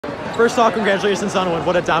First off, congratulations on one.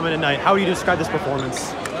 What a dominant night. How would you describe this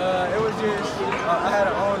performance? It was just, I had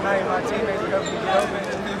an all night. My teammates helped me get open,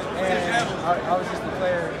 and I was just the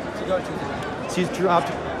player to go to today. So you dropped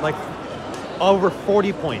like over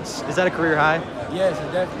 40 points. Is that a career high? Yes,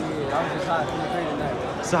 it definitely is. I was just hot from the three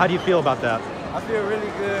tonight. So how do you feel about that? I feel really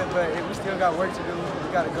good, but we still got work to do.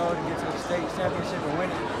 We got to go to get to the state championship and win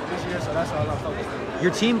it this year, so that's all I'm focused on.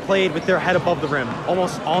 Your team played with their head above the rim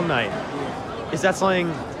almost all night. Yeah. Is that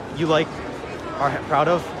something you are proud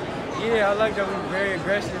of? Yeah, I like that we're very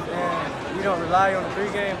aggressive and we don't rely on the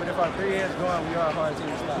pregame, but if our pregame is going, we are a hard team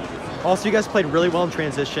to stop. Also, you guys played really well in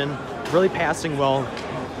transition, really passing well,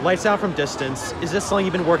 lights out from distance. Is this something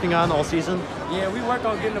you've been working on all season? Yeah, we work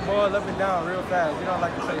on getting the ball up and down real fast. We don't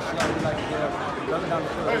like to play slow. We like to get up and down the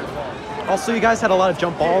field with the ball. Also, you guys had a lot of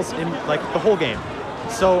jump balls in like the whole game.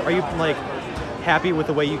 So are you like happy with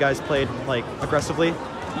the way you guys played like aggressively?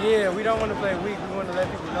 Yeah, we don't want to play weak. We want to let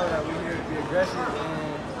people know that we're here to be aggressive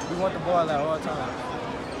and we want the ball at all times.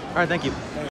 All right, thank you.